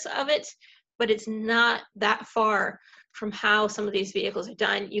plushness of it, but it's not that far from how some of these vehicles are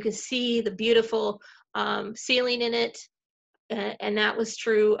done. You can see the beautiful ceiling in it, and that was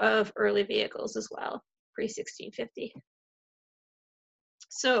true of early vehicles as well, pre-1650.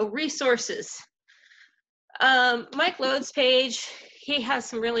 So resources. Mike Lode's page, he has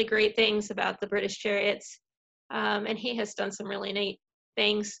some really great things about the British chariots, and he has done some really neat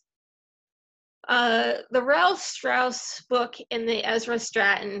things. The Ralph Strauss book and the Ezra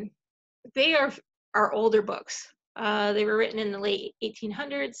Stratton, they are older books. They were written in the late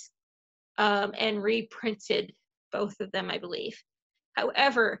 1800s and reprinted, both of them, I believe.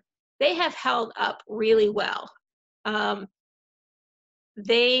 However, they have held up really well.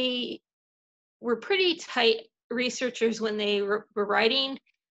 They were pretty tight researchers when they were writing.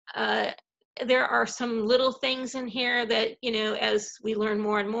 There are some little things in here that, you know, as we learn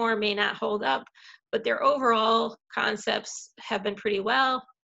more and more, may not hold up, but their overall concepts have been pretty well.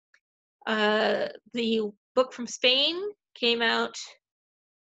 The book from Spain came out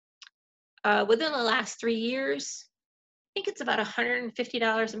within the last 3 years. I think it's about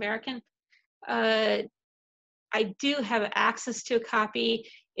 $150 American. Uh, I do have access to a copy.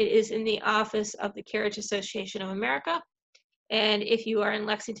 It is in the office of the Carriage Association of America. And if you are in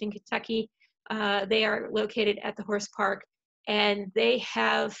Lexington, Kentucky, they are located at the Horse Park, and they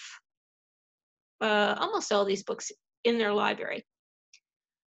have almost all these books in their library.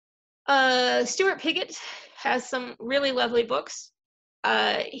 Stuart Piggott has some really lovely books.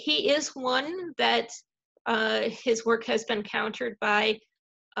 He is one that his work has been countered by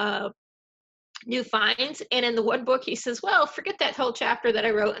new finds. And in the one book, he says, well, forget that whole chapter that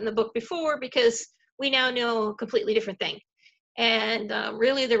I wrote in the book before, because we now know a completely different thing. And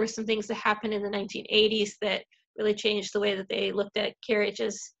really, there were some things that happened in the 1980s that really changed the way that they looked at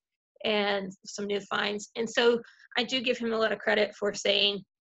carriages, and some new finds. And so I do give him a lot of credit for saying,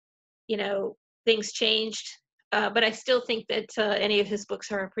 you know, things changed, but I still think that any of his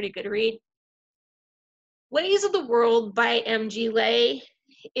books are a pretty good read. Ways of the World by M.G. Leigh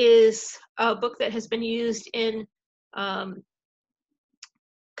is a book that has been used in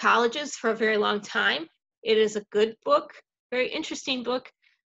colleges for a very long time. It is a good book, very interesting book,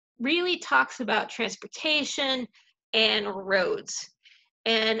 really talks about transportation and roads.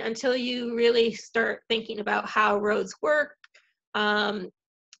 And until you really start thinking about how roads work,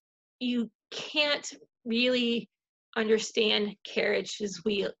 you can't really understand carriages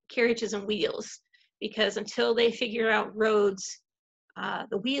and wheels, because until they figure out roads,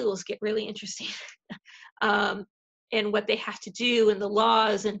 the wheels get really interesting. And what they have to do, and the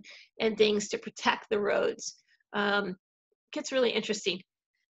laws and things to protect the roads. Gets really interesting.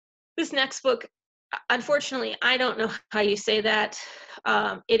 This next book, unfortunately, I don't know how you say that.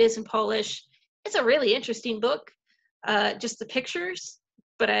 It is in Polish. It's a really interesting book, just the pictures,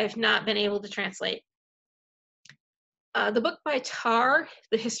 but I've not been able to translate. The book by Tar,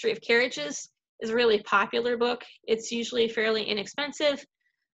 The History of Carriages, is a really popular book. It's usually fairly inexpensive.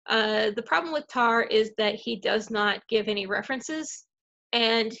 The problem with Tar is that he does not give any references,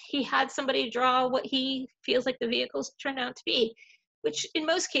 and he had somebody draw what he feels like the vehicles turned out to be, which in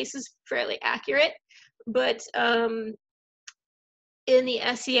most cases fairly accurate. But in the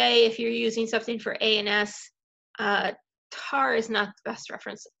SEA, if you're using something for A&S, Tar is not the best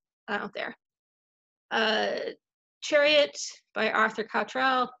reference out there. Chariots by Arthur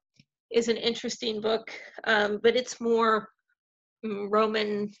Cottrell is an interesting book, but it's more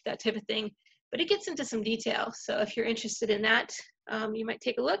Roman, that type of thing, but it gets into some detail. So if you're interested in that, you might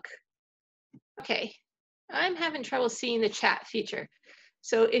take a look. Okay, I'm having trouble seeing the chat feature.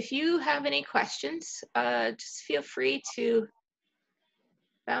 So if you have any questions, just feel free to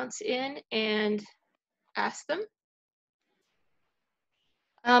bounce in and ask them.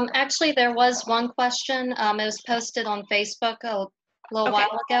 Actually, there was one question. It was posted on Facebook a little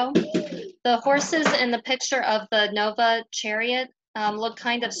while ago. The horses in the picture of the Nova Chariot look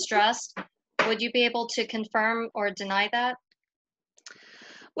kind of stressed. Would you be able to confirm or deny that?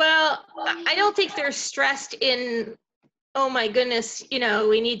 Well, I don't think they're stressed in, oh my goodness, you know,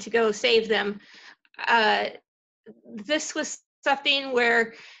 we need to go save them. This was something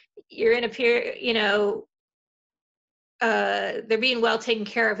where you're in a period, you know, they're being well taken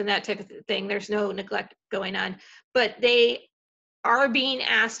care of and that type of thing. There's no neglect going on, but they are being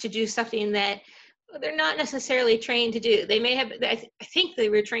asked to do something that they're not necessarily trained to do. They may have, I think they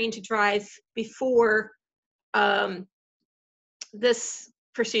were trained to drive before this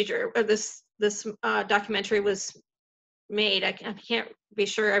procedure, or this documentary was made. I can't be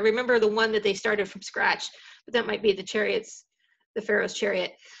sure. I remember the one that they started from scratch, but that might be the Chariots, the Pharaoh's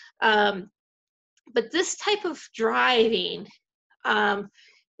Chariot. But this type of driving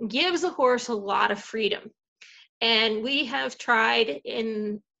gives a horse a lot of freedom. And we have tried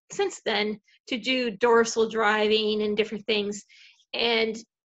since then to do dorsal driving and different things, and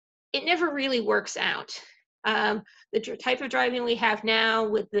it never really works out. The type of driving we have now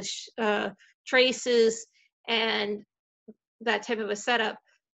with the traces and that type of a setup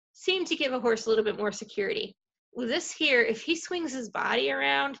seem to give a horse a little bit more security. With this here, if he swings his body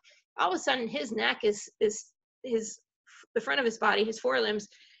around, all of a sudden his neck is the front of his body, his forelimbs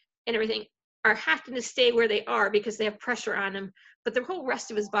and everything are having to stay where they are because they have pressure on him, but the whole rest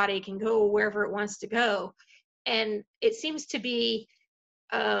of his body can go wherever it wants to go. And it seems to be,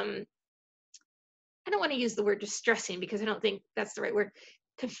 I don't want to use the word distressing because I don't think that's the right word,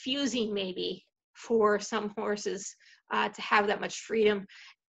 confusing maybe for some horses to have that much freedom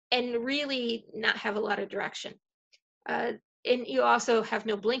and really not have a lot of direction. And you also have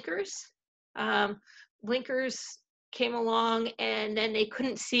no blinkers. Blinkers came along and then they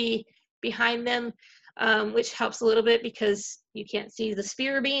couldn't see behind them. which helps a little bit because you can't see the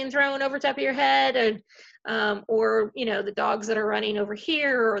spear being thrown over top of your head, and or the dogs that are running over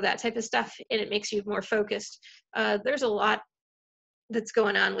here or that type of stuff, and it makes you more focused. There's a lot that's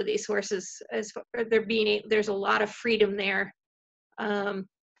going on with these horses as there's a lot of freedom there, and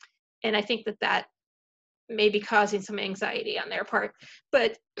I think that may be causing some anxiety on their part.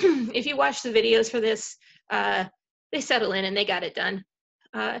 But if you watch the videos for this, they settle in and they got it done.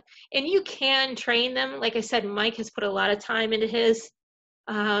 And you can train them. Like I said, Mike has put a lot of time into his,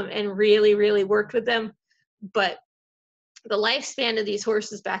 and really, really worked with them. But the lifespan of these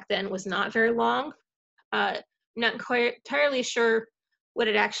horses back then was not very long. Not quite entirely sure what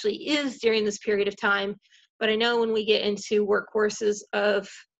it actually is during this period of time, but I know when we get into workhorses of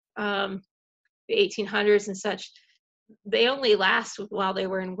the 1800s and such, they only last while they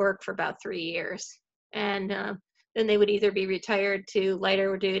were in work for about 3 years, and then they would either be retired to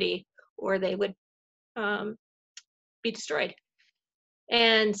lighter duty or they would be destroyed.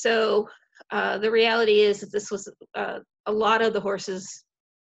 And so the reality is that this was a lot of the horses,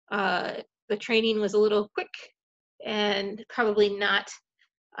 the training was a little quick and probably not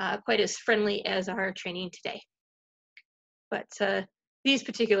quite as friendly as our training today. But these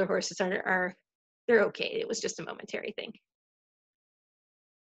particular horses they're okay. It was just a momentary thing.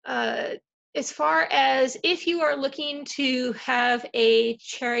 As far as if you are looking to have a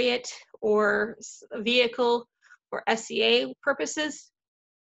chariot or a vehicle for SCA purposes,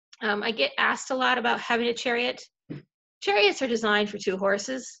 I get asked a lot about having a chariot. Chariots are designed for 2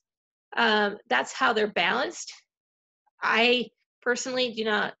 horses. That's how they're balanced. I personally do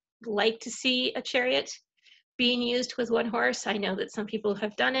not like to see a chariot being used with 1 horse. I know that some people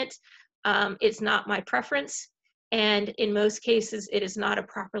have done it. It's not my preference. And in most cases, it is not a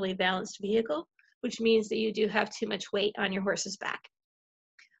properly balanced vehicle, which means that you do have too much weight on your horse's back.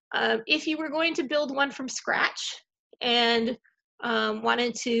 If you were going to build one from scratch and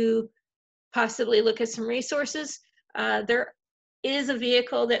wanted to possibly look at some resources, there is a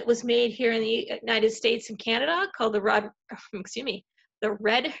vehicle that was made here in the United States and Canada called the Red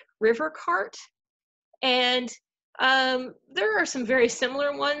River Cart. And there are some very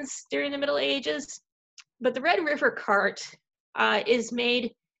similar ones during the Middle Ages, but the Red River Cart is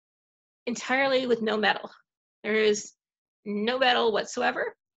made entirely with no metal. There is no metal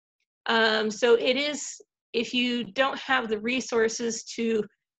whatsoever. So it is, if you don't have the resources to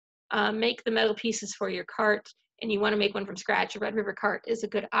make the metal pieces for your cart and you want to make one from scratch, a Red River Cart is a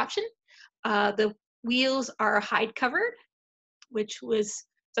good option. The wheels are hide covered, which was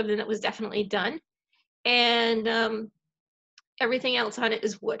something that was definitely done. And everything else on it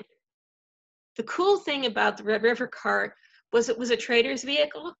is wood. The cool thing about the Red River Cart was it was a trader's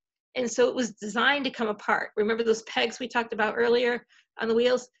vehicle, and so it was designed to come apart. Remember those pegs we talked about earlier on the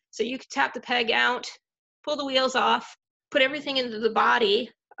wheels? So you could tap the peg out, pull the wheels off, put everything into the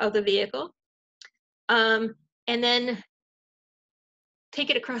body of the vehicle, and then take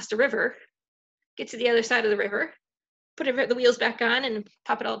it across the river, get to the other side of the river, put the wheels back on and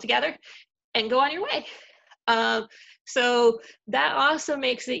pop it all together, and go on your way. So that also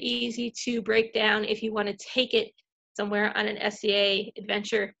makes it easy to break down if you want to take it somewhere on an SCA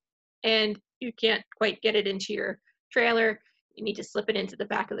adventure and you can't quite get it into your trailer. You need to slip it into the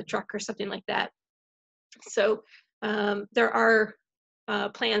back of the truck or something like that. So there are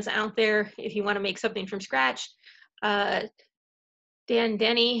plans out there if you want to make something from scratch. Dan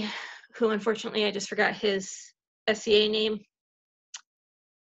Denny, who unfortunately I just forgot his SCA name.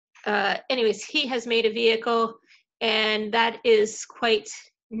 Anyways, he has made a vehicle, and that is quite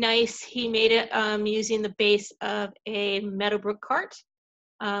nice. He made it using the base of a Meadowbrook cart,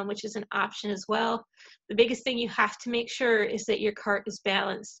 which is an option as well. The biggest thing you have to make sure is that your cart is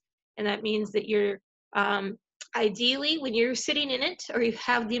balanced, and that means that you're ideally, when you're sitting in it, or you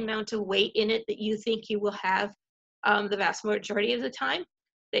have the amount of weight in it that you think you will have the vast majority of the time,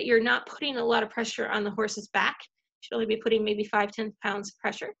 that you're not putting a lot of pressure on the horse's back. You should only be putting maybe 5-10 pounds of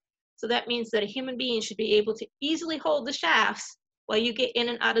pressure. So that means that a human being should be able to easily hold the shafts while you get in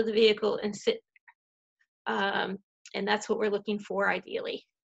and out of the vehicle and sit there. And that's what we're looking for ideally.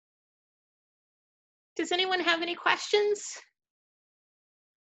 Does anyone have any questions?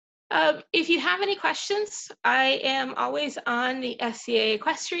 If you have any questions, I am always on the SCA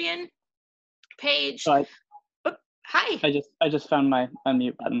Equestrian page. So Hi. I just found my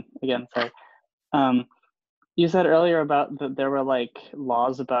unmute button again. Sorry. You said earlier about that there were like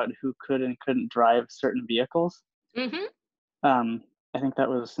laws about who could and couldn't drive certain vehicles. Mm-hmm. I think that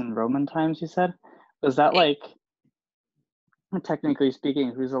was in Roman times. You said, was that like, technically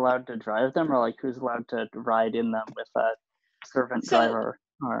speaking, who's allowed to drive them, or like who's allowed to ride in them with a servant driver?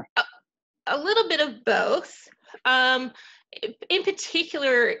 Or A little bit of both. In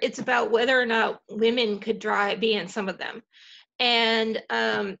particular, it's about whether or not women could be in some of them. And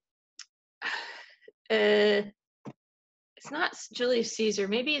it's not Julius Caesar,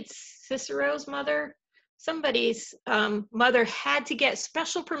 maybe it's Cicero's mother. Somebody's mother had to get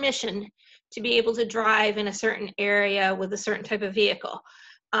special permission to be able to drive in a certain area with a certain type of vehicle.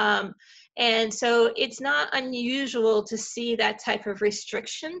 And so it's not unusual to see that type of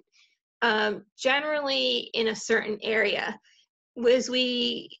restriction, generally in a certain area. And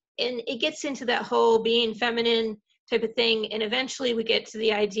it gets into that whole being feminine type of thing, and eventually we get to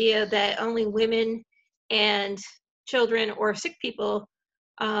the idea that only women and children or sick people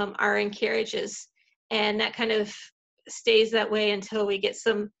are in carriages, and that kind of stays that way until we get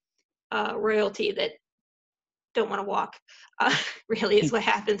some royalty that don't want to walk, really is what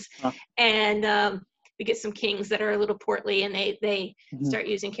happens. And we get some kings that are a little portly, and they start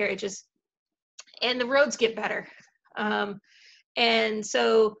using carriages, and the roads get better. And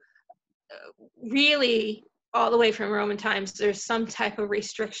so really, all the way from Roman times, there's some type of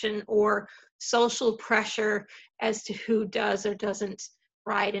restriction or social pressure as to who does or doesn't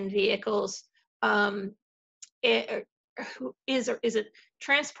ride in vehicles. Who is or isn't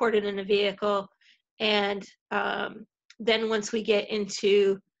transported in a vehicle. And then once we get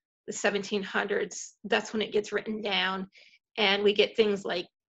into the 1700s, that's when it gets written down, and we get things like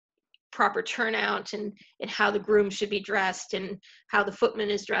proper turnout and how the groom should be dressed and how the footman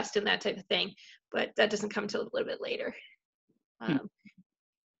is dressed and that type of thing. But that doesn't come till a little bit later. And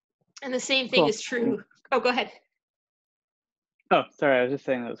the same thing is true. Oh, go ahead. Oh, sorry, I was just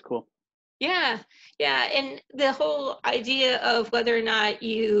saying that was cool. Yeah, and the whole idea of whether or not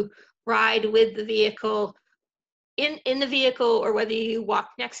you ride with the vehicle, in the vehicle, or whether you walk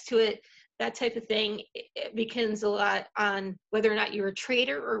next to it, that type of thing, it becomes a lot on whether or not you're a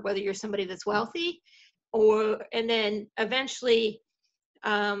trader or whether you're somebody that's wealthy, and then eventually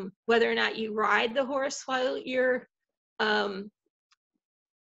whether or not you ride the horse while you're so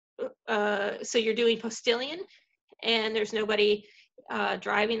you're doing postilion, and there's nobody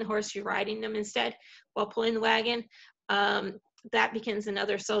driving the horse, you're riding them instead while pulling the wagon. That becomes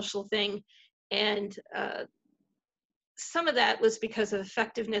another social thing, and some of that was because of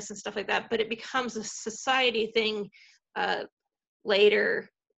effectiveness and stuff like that, but it becomes a society thing later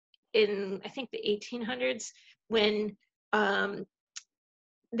in, I think, the 1800s, when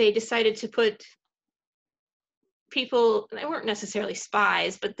they decided to put people, they weren't necessarily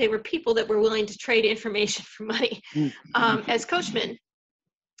spies, but they were people that were willing to trade information for money as coachmen.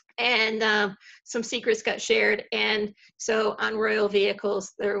 And some secrets got shared. And so on royal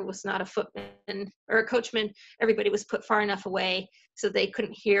vehicles, there was not a footman or a coachman. Everybody was put far enough away so they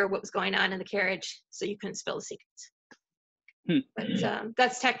couldn't hear what was going on in the carriage, so you couldn't spill the secrets. But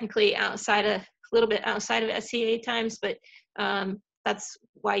that's technically a little bit outside of SCA times, but that's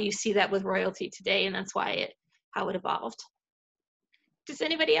why you see that with royalty today, and that's how it evolved. Does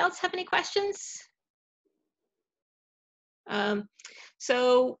anybody else have any questions?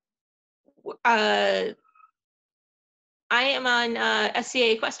 So I am on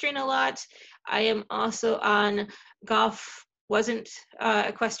SCA Equestrian a lot. I am also on Golf Wasn't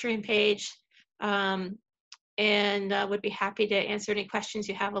Equestrian page, and would be happy to answer any questions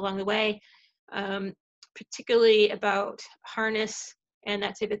you have along the way, particularly about harness and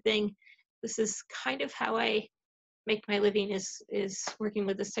that type of thing. This is kind of how I make my living, is working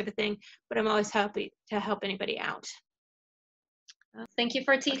with this type of thing, but I'm always happy to help anybody out. Thank you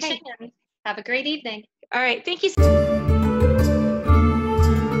for teaching, and have a great evening. All right, thank you.